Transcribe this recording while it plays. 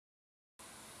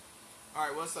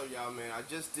Alright, what's up, y'all, man? I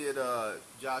just did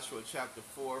Joshua chapter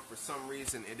 4. For some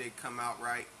reason, it didn't come out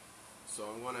right. So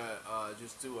I'm going to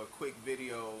just do a quick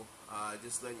video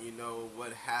just letting you know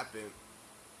what happened.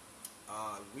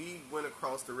 We went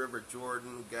across the River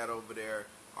Jordan, got over there,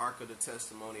 Ark of the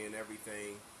Testimony and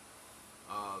everything.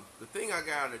 The thing I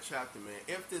got out of the chapter, man,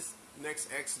 if this next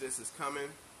Exodus is coming,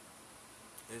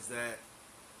 is that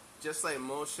just like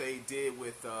Moshe did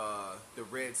with the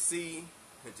Red Sea,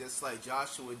 and just like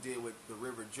Joshua did with the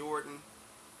River Jordan,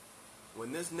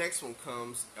 when this next one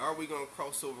comes, are we going to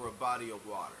cross over a body of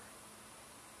water?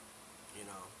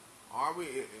 Are we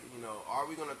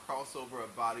going to cross over a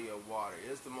body of water?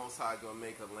 Is the Most High going to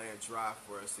make a land dry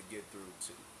for us to get through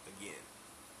to again?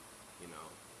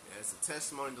 It's a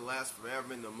testimony to last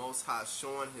forever, and the Most High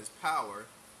showing His power.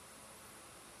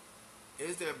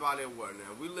 Is there a body of water?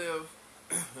 Now, we live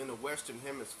in the Western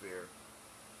Hemisphere,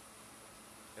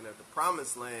 and if the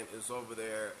Promised Land is over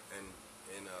there in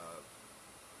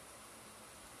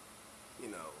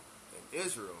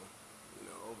Israel,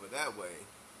 over that way,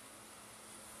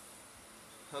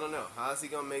 I don't know. How is He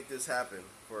going to make this happen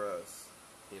for us?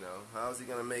 How is He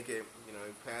going to make it,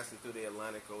 passing through the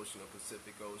Atlantic Ocean or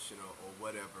Pacific Ocean or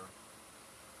whatever?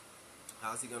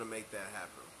 How is He going to make that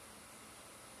happen?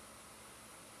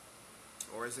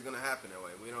 Or is it going to happen that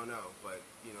way? We don't know. But,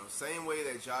 same way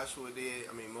that Joshua did,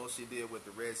 Moshe did with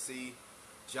the Red Sea,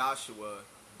 Joshua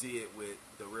did with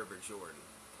the River Jordan.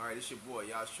 Alright, it's your boy,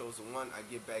 Y'all Chosen One. I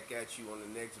get back at you on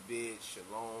the next vid.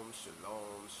 Shalom,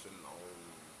 shalom, shalom.